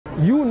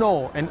you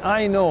know and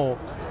I know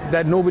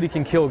that nobody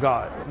can kill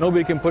God.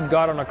 Nobody can put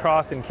God on a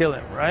cross and kill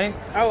him, right?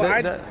 Oh,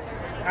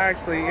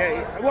 actually,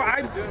 yeah. Well,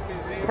 I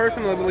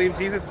personally believe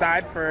Jesus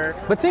died for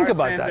But think our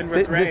about sins that. and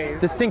was raised.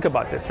 Just think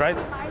about this, right?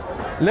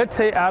 Let's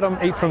say Adam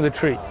ate from the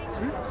tree.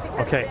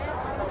 Okay.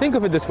 Think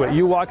of it this way.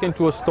 You walk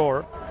into a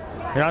store.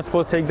 You're not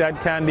supposed to take that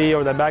candy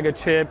or that bag of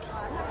chips.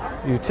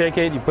 You take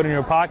it, you put it in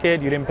your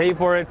pocket, you didn't pay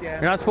for it. Yeah.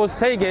 You're not supposed to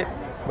take it,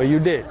 but you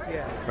did,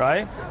 Yeah.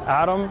 right?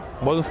 Adam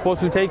wasn't supposed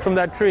to take from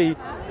that tree,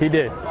 he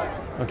did,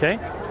 okay?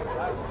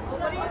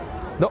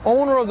 The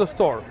owner of the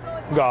store,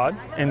 God,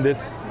 in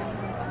this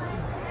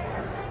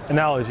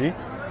analogy,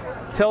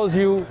 tells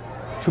you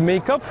to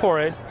make up for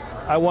it,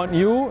 I want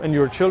you and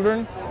your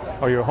children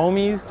or your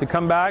homies to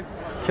come back,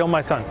 kill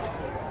my son.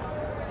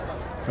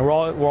 And we're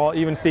all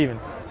even Steven,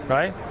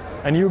 right?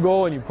 And you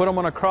go and you put him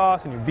on a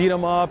cross and you beat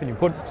him up and you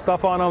put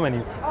stuff on him and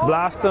you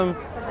blast him.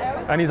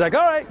 And he's like,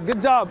 all right,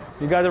 good job.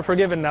 You guys are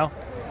forgiven now.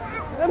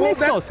 That makes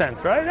no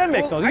sense, right? That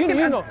makes no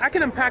sense. I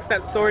can unpack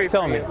that story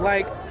Tell for me. you.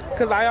 Like,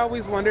 because I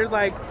always wondered,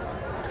 like,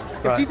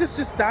 if Jesus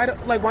just died,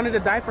 like, wanted to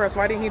die for us,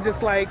 why didn't he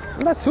just, like,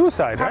 that's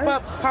suicide,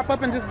 pop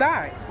up and just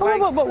die?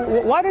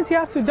 But why does he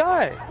have to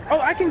die? Oh,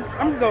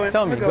 I'm going.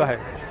 Tell me, go ahead.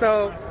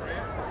 So,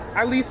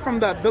 at least from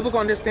the biblical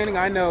understanding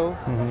I know,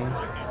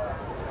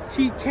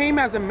 he came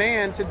as a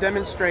man to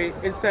demonstrate,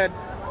 it said,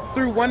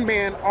 through one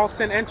man all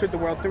sin entered the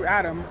world, through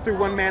Adam, through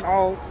one man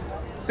all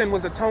sin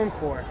was atoned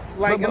for.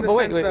 Like, but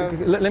wait,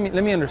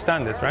 let me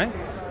understand this, right?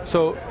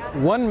 So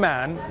one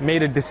man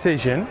made a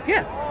decision,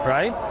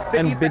 right?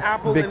 And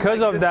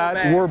because of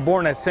that, we're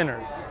born as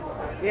sinners.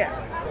 Yeah.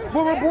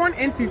 Well, we're born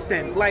into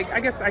sin. Like, I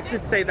guess I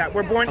should say that.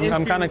 We're born into...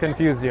 I'm kind of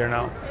confused here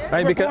now,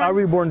 right? Because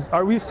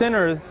are we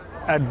sinners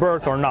at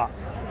birth or not?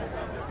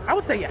 I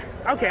would say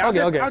yes. Okay. I'll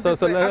just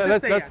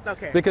say yes.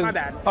 Okay. Because, my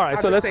bad. All right.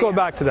 So let's go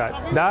back to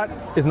that. That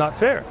is not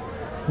fair,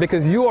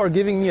 because you are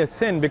giving me a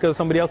sin because of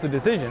somebody else's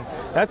decision.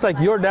 That's like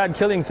your dad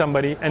killing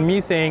somebody and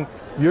me saying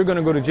you're going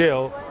to go to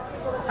jail.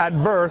 At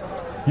birth,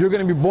 you're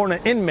going to be born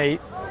an inmate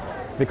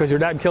because your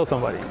dad killed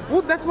somebody.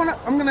 Well, that's what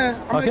I'm gonna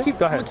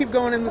keep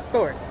going in the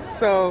story.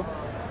 So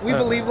we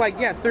believe, like,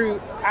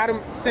 through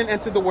Adam, sin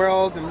entered the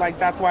world, and like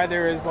that's why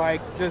there is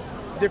like just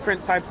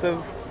different types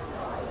of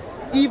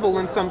evil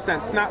in some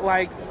sense, not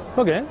like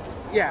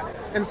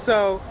and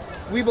so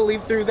we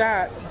believe through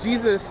that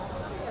Jesus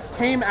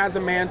came as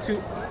a man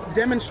to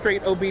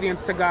demonstrate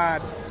obedience to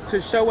God,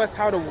 to show us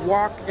how to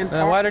walk and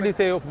talk. Why did he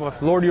say,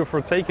 Lord, you've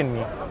forsaken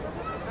me?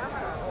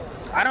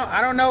 I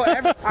don't know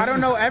I don't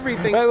know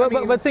everything.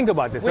 But think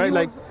about this, right?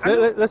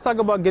 Let's talk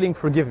about getting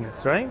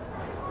forgiveness, right?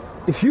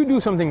 If you do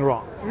something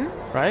wrong,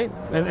 right?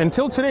 And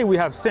until today we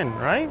have sin,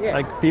 right?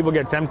 Like people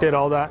get tempted,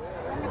 all that.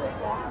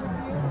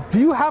 Do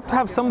you have to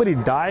have somebody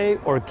die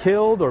or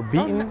killed or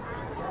beaten?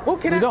 Well,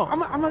 can you don't.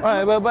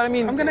 But I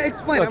mean, I'm going to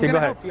explain. Okay,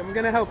 I'm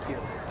going to help you.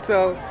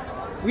 So,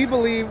 we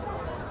believe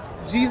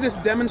Jesus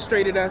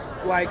demonstrated us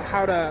like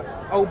how to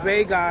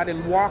obey God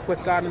and walk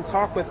with God and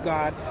talk with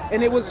God,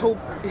 and it was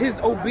his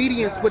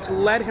obedience which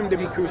led him to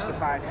be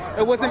crucified.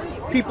 It wasn't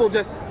people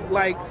just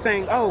like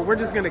saying, "Oh, we're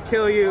just going to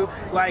kill you,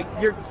 like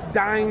you're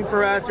dying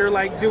for us," or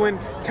like doing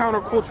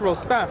countercultural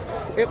stuff.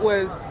 It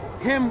was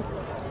him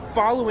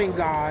following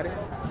God.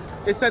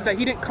 It said that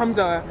he didn't come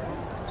to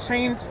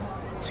change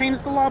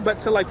the law,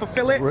 but to like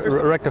fulfill it,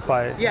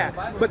 rectify it. Yeah,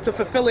 but to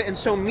fulfill it and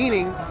show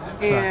meaning,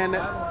 and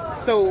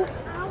so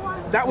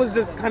that was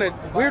just kind of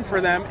weird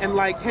for them. And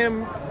like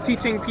him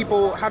teaching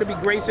people how to be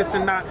gracious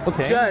and not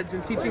judge,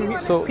 and teaching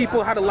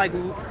people how to like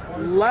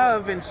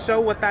love and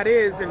show what that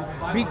is and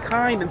be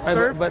kind and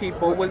serve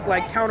people was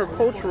like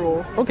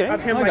countercultural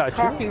of him like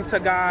talking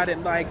to God,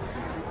 and like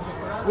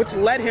which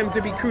led him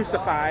to be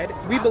crucified.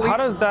 We believe. How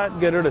does that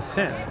get rid of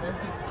sin?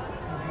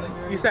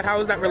 You said, how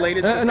is that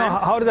related to sin? No,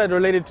 how is that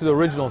related to the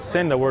original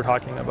sin that we're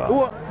talking about?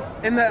 Well,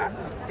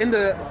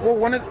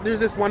 there's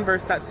this one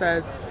verse that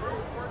says,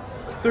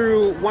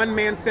 through one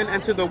man sin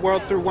entered the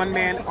world, through one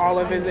man all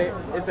of it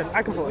is an.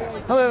 I can pull it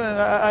out.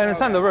 I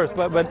understand the verse,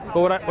 but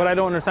what I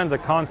don't understand is the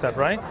concept,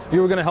 right?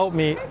 You were going to help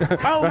me.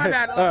 Oh, my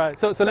bad. All right,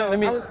 so let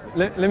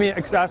me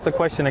ask the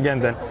question again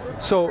then.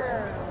 So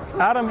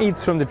Adam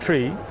eats from the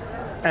tree.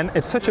 And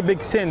it's such a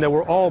big sin that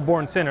we're all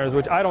born sinners,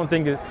 which I don't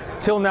think,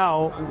 till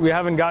now, we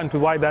haven't gotten to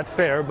why that's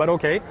fair, but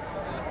okay.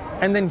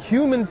 And then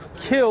humans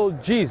kill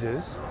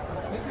Jesus.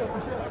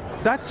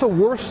 That's a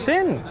worse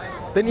sin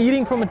than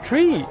eating from a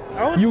tree.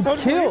 You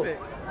kill.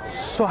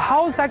 So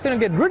how is that going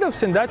to get rid of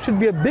sin? That should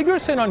be a bigger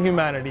sin on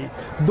humanity.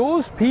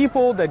 Those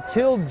people that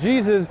killed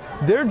Jesus,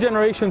 their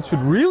generation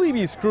should really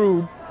be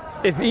screwed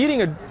if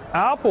eating an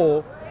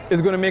apple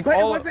is going to make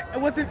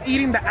it wasn't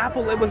eating the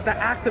apple, it was the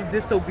act of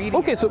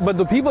disobedience. Okay, but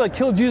the people that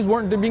killed Jesus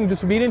weren't being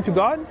disobedient to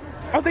God?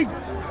 Oh,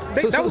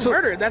 that was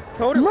murder. That's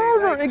totally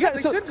murder. Like,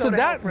 exactly. So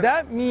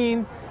that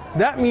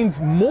means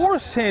more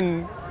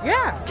sin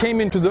came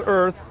into the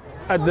earth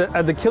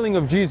at the killing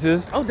of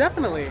Jesus. Oh,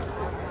 definitely.